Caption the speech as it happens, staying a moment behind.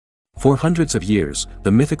For hundreds of years,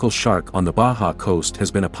 the mythical shark on the Baja coast has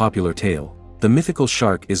been a popular tale. The mythical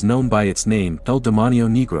shark is known by its name El Demonio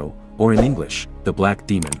Negro, or in English, the Black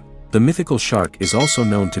Demon. The mythical shark is also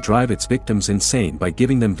known to drive its victims insane by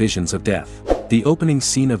giving them visions of death. The opening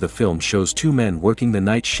scene of the film shows two men working the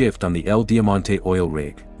night shift on the El Diamante oil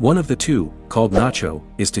rig. One of the two, called Nacho,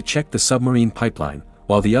 is to check the submarine pipeline,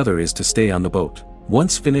 while the other is to stay on the boat.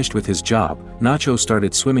 Once finished with his job, Nacho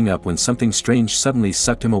started swimming up when something strange suddenly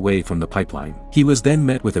sucked him away from the pipeline. He was then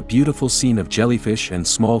met with a beautiful scene of jellyfish and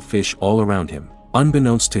small fish all around him.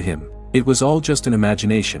 Unbeknownst to him, it was all just an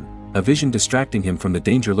imagination, a vision distracting him from the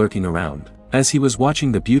danger lurking around. As he was watching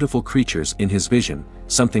the beautiful creatures in his vision,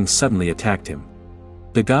 something suddenly attacked him.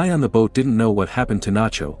 The guy on the boat didn't know what happened to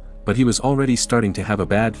Nacho, but he was already starting to have a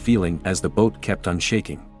bad feeling as the boat kept on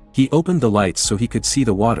shaking. He opened the lights so he could see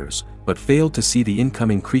the waters, but failed to see the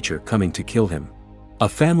incoming creature coming to kill him. A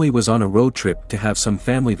family was on a road trip to have some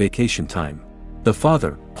family vacation time. The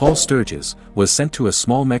father, Paul Sturges, was sent to a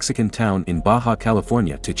small Mexican town in Baja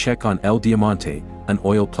California to check on El Diamante, an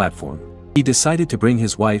oil platform. He decided to bring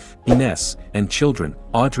his wife, Ines, and children,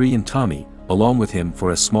 Audrey and Tommy, along with him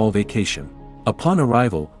for a small vacation. Upon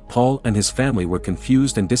arrival, Paul and his family were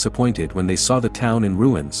confused and disappointed when they saw the town in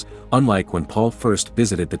ruins, unlike when Paul first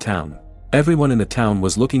visited the town. Everyone in the town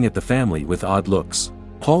was looking at the family with odd looks.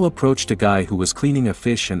 Paul approached a guy who was cleaning a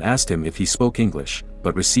fish and asked him if he spoke English,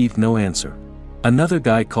 but received no answer. Another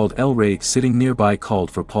guy called El Rey sitting nearby called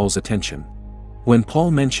for Paul's attention. When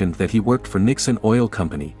Paul mentioned that he worked for Nixon Oil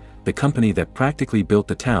Company, the company that practically built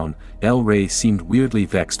the town, El Rey seemed weirdly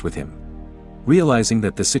vexed with him. Realizing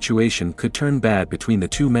that the situation could turn bad between the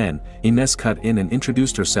two men, Ines cut in and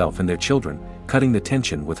introduced herself and their children, cutting the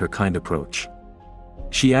tension with her kind approach.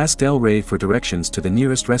 She asked El Rey for directions to the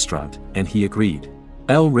nearest restaurant, and he agreed.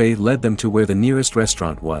 El Rey led them to where the nearest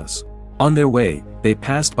restaurant was. On their way, they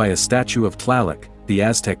passed by a statue of Tlaloc, the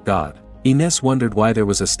Aztec god. Ines wondered why there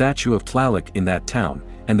was a statue of Tlaloc in that town,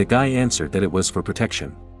 and the guy answered that it was for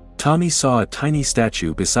protection. Tommy saw a tiny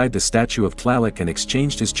statue beside the statue of Tlaloc and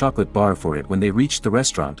exchanged his chocolate bar for it. When they reached the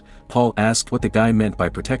restaurant, Paul asked what the guy meant by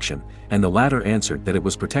protection, and the latter answered that it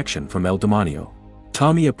was protection from El Demonio.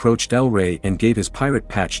 Tommy approached El Rey and gave his pirate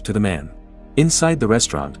patch to the man. Inside the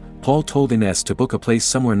restaurant, Paul told Ines to book a place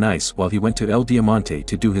somewhere nice while he went to El Diamante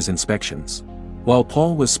to do his inspections. While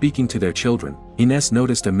Paul was speaking to their children, Ines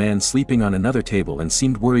noticed a man sleeping on another table and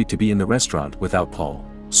seemed worried to be in the restaurant without Paul.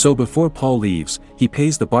 So before Paul leaves, he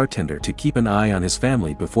pays the bartender to keep an eye on his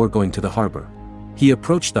family before going to the harbor. He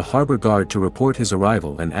approached the harbor guard to report his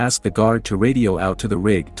arrival and asked the guard to radio out to the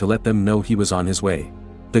rig to let them know he was on his way.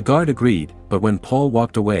 The guard agreed, but when Paul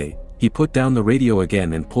walked away, he put down the radio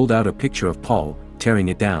again and pulled out a picture of Paul, tearing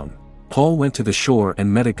it down. Paul went to the shore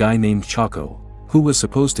and met a guy named Chaco, who was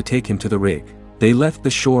supposed to take him to the rig. They left the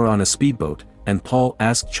shore on a speedboat, and Paul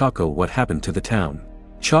asked Chaco what happened to the town.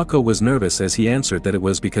 Chaco was nervous as he answered that it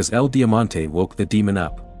was because El Diamante woke the demon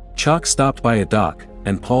up. Chac stopped by a dock,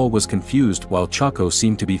 and Paul was confused while Chaco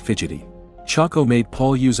seemed to be fidgety. Chaco made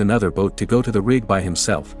Paul use another boat to go to the rig by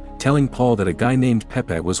himself, telling Paul that a guy named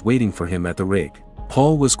Pepe was waiting for him at the rig.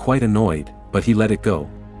 Paul was quite annoyed, but he let it go.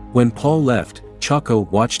 When Paul left, Chaco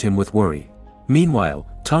watched him with worry. Meanwhile,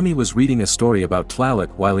 Tommy was reading a story about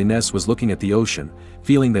Tlaloc while Ines was looking at the ocean,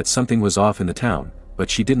 feeling that something was off in the town,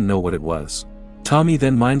 but she didn't know what it was. Tommy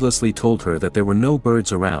then mindlessly told her that there were no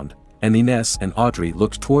birds around, and Ines and Audrey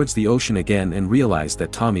looked towards the ocean again and realized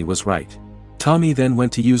that Tommy was right. Tommy then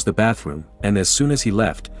went to use the bathroom, and as soon as he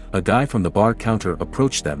left, a guy from the bar counter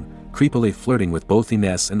approached them, creepily flirting with both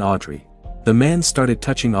Ines and Audrey. The man started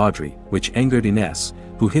touching Audrey, which angered Ines,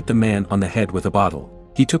 who hit the man on the head with a bottle.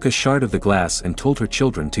 He took a shard of the glass and told her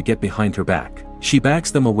children to get behind her back. She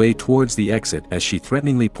backs them away towards the exit as she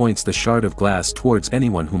threateningly points the shard of glass towards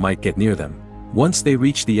anyone who might get near them. Once they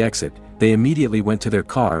reached the exit, they immediately went to their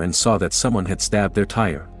car and saw that someone had stabbed their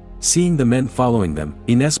tire. Seeing the men following them,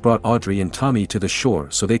 Ines brought Audrey and Tommy to the shore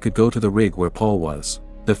so they could go to the rig where Paul was.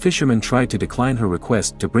 The fisherman tried to decline her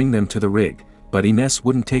request to bring them to the rig, but Ines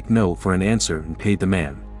wouldn't take no for an answer and paid the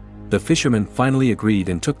man. The fisherman finally agreed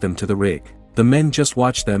and took them to the rig. The men just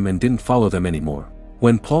watched them and didn't follow them anymore.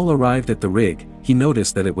 When Paul arrived at the rig, he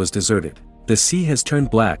noticed that it was deserted. The sea has turned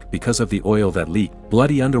black because of the oil that leaked.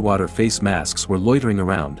 Bloody underwater face masks were loitering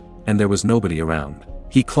around, and there was nobody around.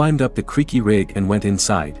 He climbed up the creaky rig and went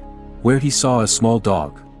inside, where he saw a small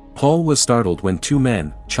dog. Paul was startled when two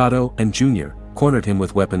men, Chato and Junior, cornered him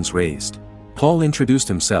with weapons raised. Paul introduced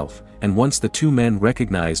himself, and once the two men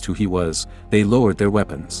recognized who he was, they lowered their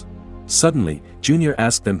weapons. Suddenly, Junior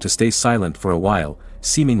asked them to stay silent for a while,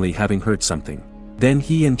 seemingly having heard something. Then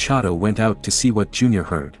he and Chato went out to see what Junior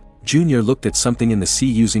heard. Junior looked at something in the sea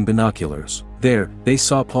using binoculars. There, they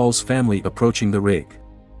saw Paul's family approaching the rig.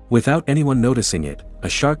 Without anyone noticing it, a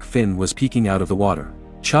shark fin was peeking out of the water.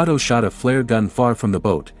 Chato shot a flare gun far from the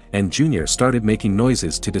boat, and Junior started making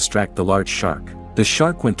noises to distract the large shark. The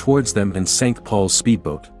shark went towards them and sank Paul's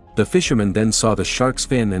speedboat. The fishermen then saw the shark's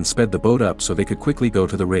fin and sped the boat up so they could quickly go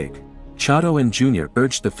to the rig. Chato and Junior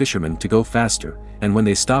urged the fishermen to go faster, and when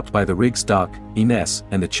they stopped by the rig's dock, Ines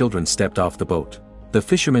and the children stepped off the boat. The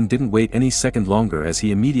fisherman didn't wait any second longer as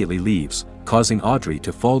he immediately leaves, causing Audrey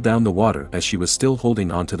to fall down the water as she was still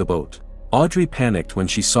holding onto the boat. Audrey panicked when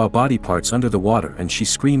she saw body parts under the water and she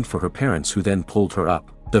screamed for her parents, who then pulled her up.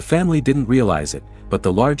 The family didn't realize it, but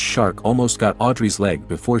the large shark almost got Audrey's leg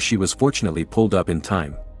before she was fortunately pulled up in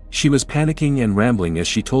time. She was panicking and rambling as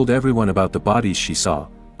she told everyone about the bodies she saw,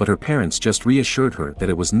 but her parents just reassured her that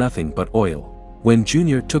it was nothing but oil. When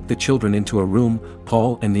Junior took the children into a room,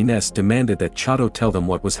 Paul and Ines demanded that Chato tell them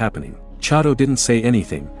what was happening. Chato didn't say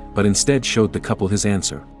anything, but instead showed the couple his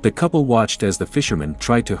answer. The couple watched as the fisherman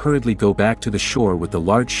tried to hurriedly go back to the shore with the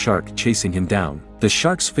large shark chasing him down. The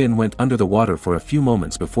shark's fin went under the water for a few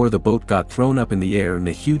moments before the boat got thrown up in the air and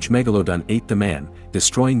a huge megalodon ate the man,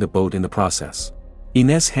 destroying the boat in the process.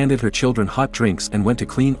 Ines handed her children hot drinks and went to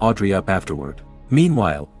clean Audrey up afterward.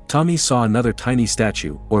 Meanwhile, Tommy saw another tiny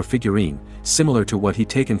statue, or figurine, similar to what he'd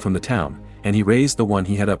taken from the town, and he raised the one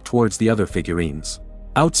he had up towards the other figurines.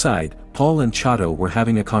 Outside, Paul and Chato were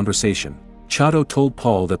having a conversation. Chato told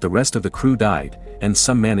Paul that the rest of the crew died, and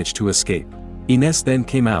some managed to escape. Ines then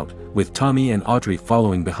came out, with Tommy and Audrey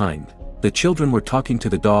following behind. The children were talking to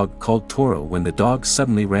the dog called Toro when the dog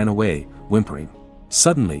suddenly ran away, whimpering.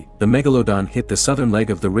 Suddenly, the megalodon hit the southern leg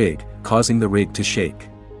of the rig, causing the rig to shake.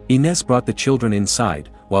 Ines brought the children inside,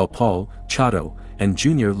 while Paul, Chato, and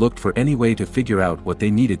Junior looked for any way to figure out what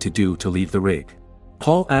they needed to do to leave the rig.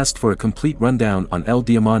 Paul asked for a complete rundown on El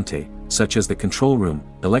Diamante, such as the control room,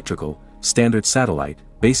 electrical, standard satellite,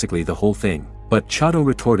 basically the whole thing. But Chato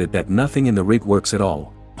retorted that nothing in the rig works at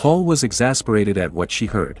all. Paul was exasperated at what she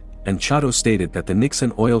heard, and Chato stated that the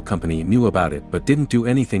Nixon Oil Company knew about it but didn't do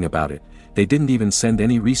anything about it. They didn't even send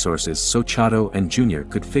any resources so Chato and Junior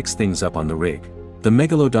could fix things up on the rig. The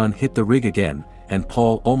megalodon hit the rig again, and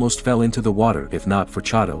Paul almost fell into the water if not for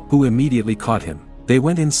Chato, who immediately caught him. They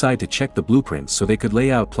went inside to check the blueprints so they could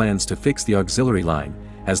lay out plans to fix the auxiliary line,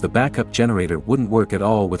 as the backup generator wouldn't work at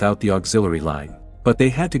all without the auxiliary line. But they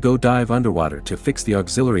had to go dive underwater to fix the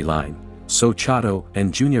auxiliary line, so Chato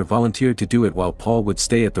and Junior volunteered to do it while Paul would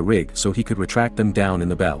stay at the rig so he could retract them down in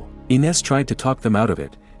the bell. Ines tried to talk them out of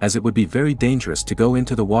it, as it would be very dangerous to go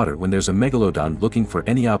into the water when there's a megalodon looking for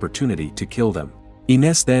any opportunity to kill them.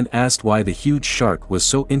 Ines then asked why the huge shark was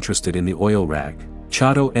so interested in the oil rag.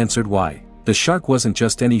 Chato answered why. The shark wasn't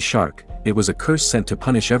just any shark, it was a curse sent to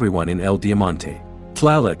punish everyone in El Diamante.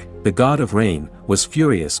 Tlaloc, the god of rain, was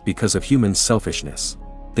furious because of humans' selfishness.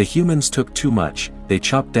 The humans took too much, they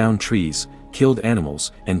chopped down trees, killed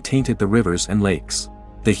animals, and tainted the rivers and lakes.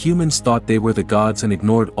 The humans thought they were the gods and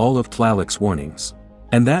ignored all of Tlaloc's warnings.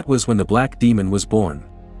 And that was when the Black Demon was born.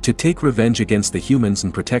 To take revenge against the humans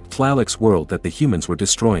and protect Tlaloc's world that the humans were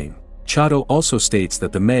destroying. Chato also states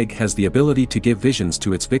that the Meg has the ability to give visions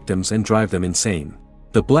to its victims and drive them insane.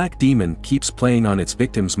 The Black Demon keeps playing on its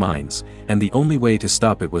victims' minds, and the only way to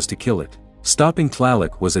stop it was to kill it. Stopping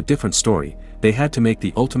Tlaloc was a different story, they had to make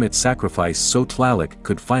the ultimate sacrifice so Tlaloc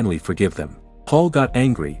could finally forgive them. Paul got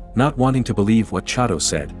angry, not wanting to believe what Chato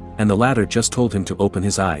said, and the latter just told him to open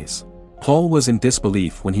his eyes. Paul was in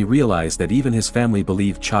disbelief when he realized that even his family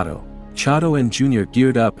believed Chato. Chato and Junior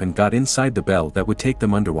geared up and got inside the bell that would take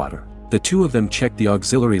them underwater. The two of them checked the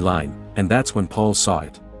auxiliary line, and that's when Paul saw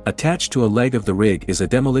it. Attached to a leg of the rig is a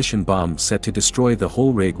demolition bomb set to destroy the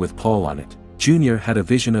whole rig with Paul on it. Junior had a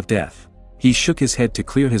vision of death. He shook his head to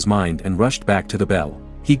clear his mind and rushed back to the bell.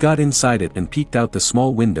 He got inside it and peeked out the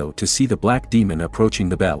small window to see the Black Demon approaching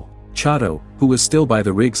the bell. Chato, who was still by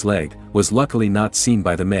the rig's leg, was luckily not seen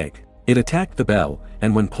by the Meg. It attacked the bell,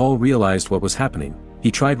 and when Paul realized what was happening,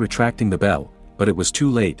 he tried retracting the bell, but it was too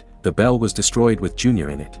late, the bell was destroyed with Junior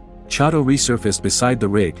in it. Chato resurfaced beside the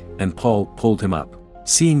rig, and Paul pulled him up.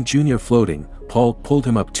 Seeing Junior floating, Paul pulled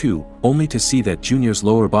him up too, only to see that Junior's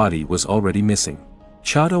lower body was already missing.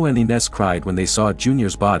 Chato and Ines cried when they saw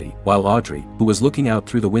Junior's body, while Audrey, who was looking out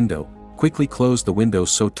through the window, quickly closed the window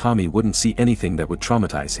so Tommy wouldn't see anything that would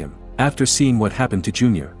traumatize him. After seeing what happened to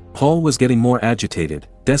Junior, Paul was getting more agitated,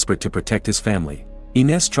 desperate to protect his family.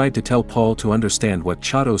 Ines tried to tell Paul to understand what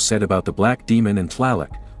Chato said about the Black Demon and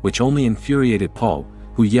Tlaloc, which only infuriated Paul,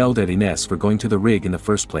 who yelled at Ines for going to the rig in the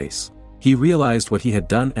first place. He realized what he had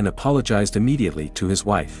done and apologized immediately to his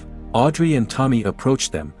wife. Audrey and Tommy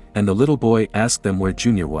approached them, and the little boy asked them where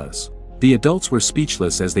Junior was. The adults were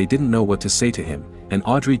speechless as they didn't know what to say to him, and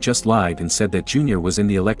Audrey just lied and said that Junior was in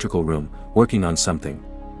the electrical room, working on something.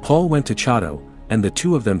 Paul went to Chato, and the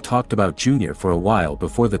two of them talked about Junior for a while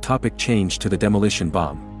before the topic changed to the demolition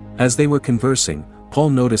bomb. As they were conversing, Paul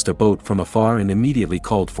noticed a boat from afar and immediately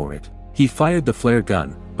called for it. He fired the flare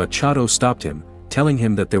gun, but Chato stopped him, telling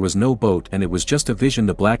him that there was no boat and it was just a vision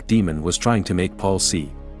the black demon was trying to make Paul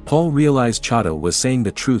see. Paul realized Chato was saying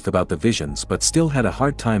the truth about the visions but still had a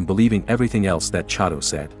hard time believing everything else that Chato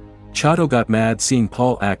said. Chato got mad seeing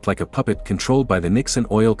Paul act like a puppet controlled by the Nixon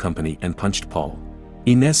Oil Company and punched Paul.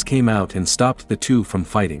 Ines came out and stopped the two from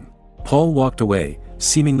fighting. Paul walked away,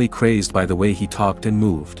 seemingly crazed by the way he talked and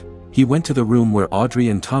moved. He went to the room where Audrey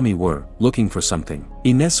and Tommy were, looking for something.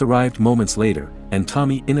 Ines arrived moments later, and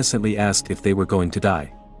Tommy innocently asked if they were going to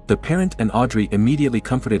die. The parent and Audrey immediately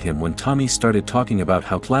comforted him when Tommy started talking about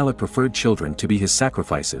how Tlaloc preferred children to be his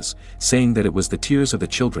sacrifices, saying that it was the tears of the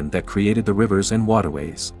children that created the rivers and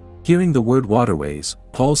waterways. Hearing the word waterways,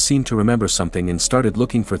 Paul seemed to remember something and started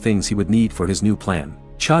looking for things he would need for his new plan.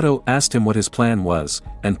 Chato asked him what his plan was,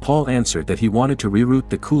 and Paul answered that he wanted to reroute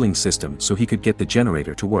the cooling system so he could get the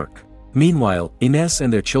generator to work. Meanwhile, Ines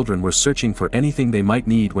and their children were searching for anything they might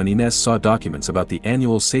need when Ines saw documents about the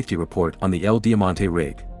annual safety report on the El Diamante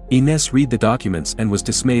rig. Ines read the documents and was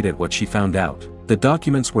dismayed at what she found out. The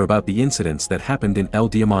documents were about the incidents that happened in El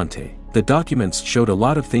Diamante. The documents showed a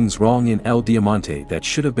lot of things wrong in El Diamante that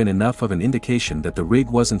should have been enough of an indication that the rig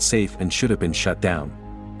wasn't safe and should have been shut down.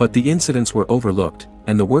 But the incidents were overlooked,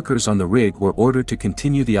 and the workers on the rig were ordered to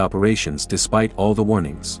continue the operations despite all the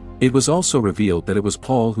warnings. It was also revealed that it was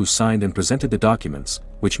Paul who signed and presented the documents,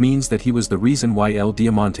 which means that he was the reason why El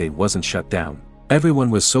Diamante wasn't shut down. Everyone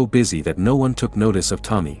was so busy that no one took notice of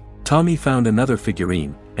Tommy. Tommy found another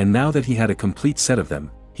figurine, and now that he had a complete set of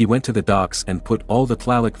them, he went to the docks and put all the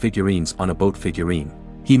Tlaloc figurines on a boat figurine.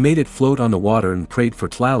 He made it float on the water and prayed for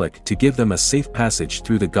Tlaloc to give them a safe passage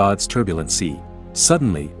through the gods' turbulent sea.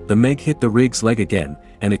 Suddenly, the Meg hit the rig's leg again,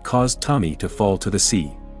 and it caused Tommy to fall to the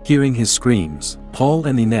sea. Hearing his screams, Paul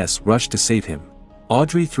and Ines rushed to save him.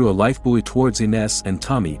 Audrey threw a lifebuoy towards Ines and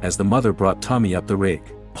Tommy as the mother brought Tommy up the rig.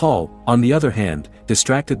 Paul, on the other hand,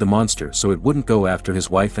 distracted the monster so it wouldn't go after his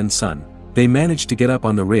wife and son. They managed to get up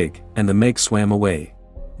on the rig, and the Meg swam away.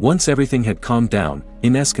 Once everything had calmed down,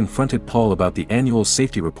 Ines confronted Paul about the annual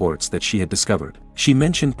safety reports that she had discovered. She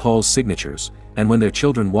mentioned Paul's signatures, and when their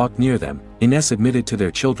children walked near them, Ines admitted to their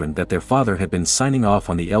children that their father had been signing off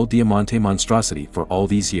on the El Diamante monstrosity for all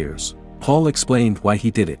these years. Paul explained why he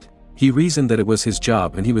did it. He reasoned that it was his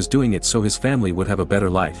job and he was doing it so his family would have a better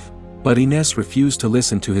life. But Ines refused to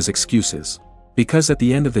listen to his excuses. Because at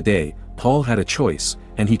the end of the day, Paul had a choice,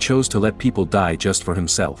 and he chose to let people die just for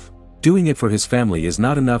himself. Doing it for his family is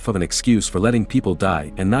not enough of an excuse for letting people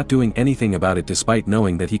die and not doing anything about it despite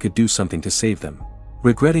knowing that he could do something to save them.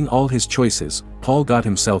 Regretting all his choices, Paul got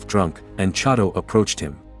himself drunk, and Chato approached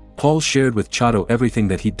him. Paul shared with Chato everything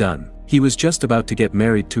that he'd done. He was just about to get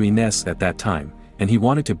married to Ines at that time, and he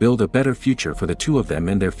wanted to build a better future for the two of them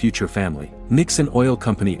and their future family. Nixon Oil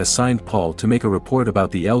Company assigned Paul to make a report about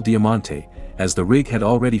the El Diamante, as the rig had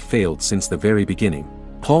already failed since the very beginning.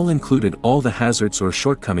 Paul included all the hazards or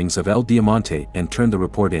shortcomings of El Diamante and turned the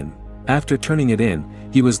report in. After turning it in,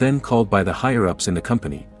 he was then called by the higher-ups in the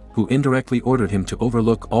company, who indirectly ordered him to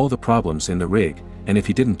overlook all the problems in the rig, and if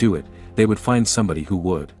he didn't do it, they would find somebody who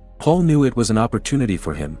would. Paul knew it was an opportunity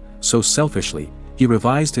for him, so selfishly, he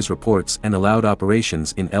revised his reports and allowed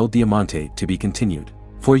operations in El Diamante to be continued.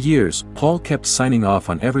 For years, Paul kept signing off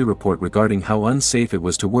on every report regarding how unsafe it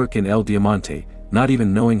was to work in El Diamante, not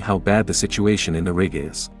even knowing how bad the situation in the rig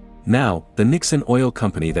is. Now, the Nixon Oil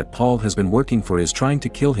Company that Paul has been working for is trying to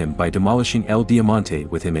kill him by demolishing El Diamante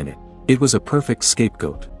with him in it. It was a perfect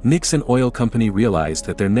scapegoat. Nixon Oil Company realized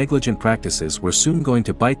that their negligent practices were soon going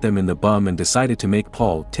to bite them in the bum and decided to make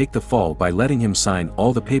Paul take the fall by letting him sign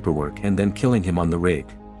all the paperwork and then killing him on the rig.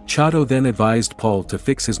 Chato then advised Paul to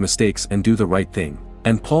fix his mistakes and do the right thing.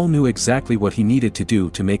 And Paul knew exactly what he needed to do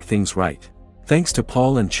to make things right. Thanks to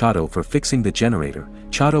Paul and Chato for fixing the generator,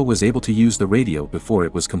 Chato was able to use the radio before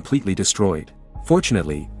it was completely destroyed.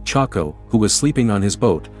 Fortunately, Chaco, who was sleeping on his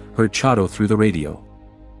boat, heard Chato through the radio.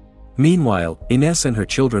 Meanwhile, Ines and her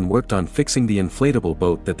children worked on fixing the inflatable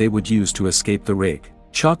boat that they would use to escape the rig.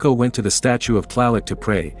 Chaco went to the statue of Tlaloc to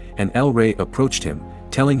pray, and El Rey approached him,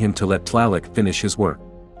 telling him to let Tlaloc finish his work.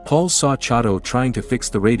 Paul saw Chato trying to fix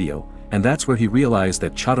the radio, and that's where he realized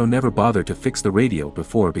that Chato never bothered to fix the radio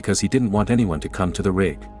before because he didn't want anyone to come to the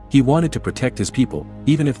rig. He wanted to protect his people,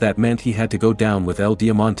 even if that meant he had to go down with El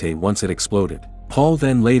Diamante once it exploded. Paul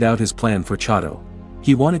then laid out his plan for Chato.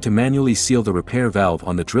 He wanted to manually seal the repair valve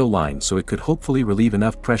on the drill line so it could hopefully relieve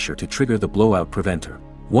enough pressure to trigger the blowout preventer.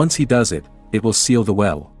 Once he does it, it will seal the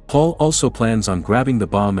well. Paul also plans on grabbing the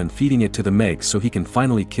bomb and feeding it to the Meg so he can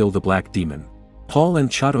finally kill the black demon. Paul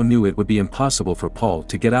and Chato knew it would be impossible for Paul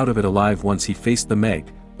to get out of it alive once he faced the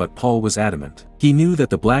Meg, but Paul was adamant. He knew that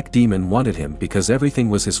the black demon wanted him because everything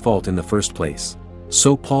was his fault in the first place.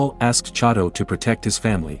 So Paul asked Chato to protect his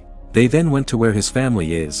family. They then went to where his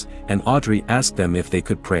family is, and Audrey asked them if they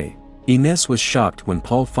could pray. Ines was shocked when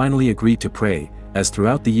Paul finally agreed to pray, as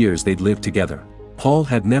throughout the years they'd lived together, Paul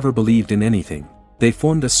had never believed in anything. They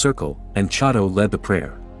formed a circle, and Chato led the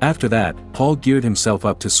prayer. After that, Paul geared himself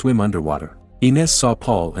up to swim underwater. Ines saw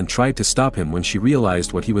Paul and tried to stop him when she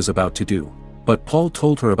realized what he was about to do. But Paul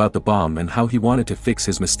told her about the bomb and how he wanted to fix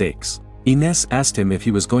his mistakes. Ines asked him if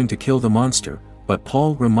he was going to kill the monster, but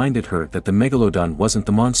Paul reminded her that the Megalodon wasn't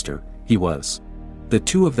the monster, he was. The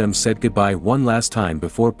two of them said goodbye one last time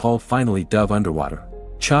before Paul finally dove underwater.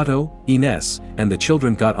 Chato, Ines, and the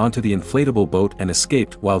children got onto the inflatable boat and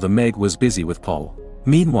escaped while the Meg was busy with Paul.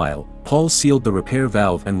 Meanwhile, Paul sealed the repair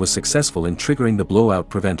valve and was successful in triggering the blowout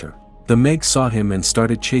preventer. The Meg saw him and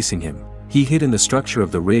started chasing him. He hid in the structure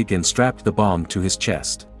of the rig and strapped the bomb to his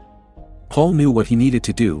chest. Paul knew what he needed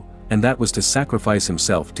to do, and that was to sacrifice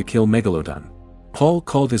himself to kill Megalodon. Paul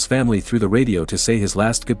called his family through the radio to say his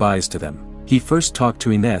last goodbyes to them. He first talked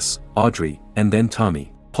to Ines, Audrey, and then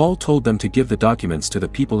Tommy. Paul told them to give the documents to the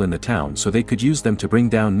people in the town so they could use them to bring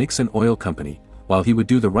down Nixon Oil Company, while he would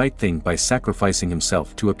do the right thing by sacrificing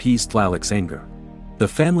himself to appease Tlaloc's anger. The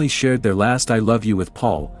family shared their last I love you with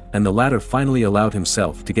Paul, and the latter finally allowed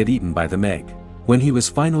himself to get eaten by the Meg. When he was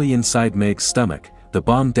finally inside Meg's stomach, the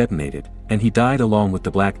bomb detonated, and he died along with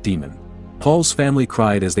the black demon. Paul's family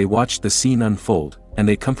cried as they watched the scene unfold, and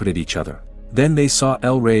they comforted each other. Then they saw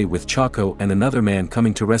El Rey with Chaco and another man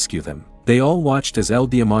coming to rescue them. They all watched as El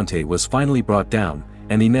Diamante was finally brought down,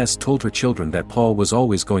 and Ines told her children that Paul was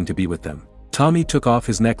always going to be with them. Tommy took off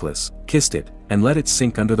his necklace, kissed it, and let it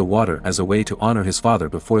sink under the water as a way to honor his father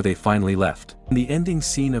before they finally left. In the ending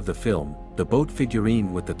scene of the film, the boat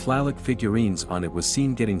figurine with the Tlaloc figurines on it was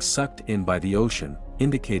seen getting sucked in by the ocean,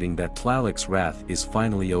 indicating that Tlaloc's wrath is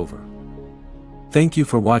finally over. Thank you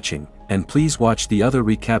for watching, and please watch the other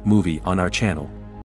recap movie on our channel.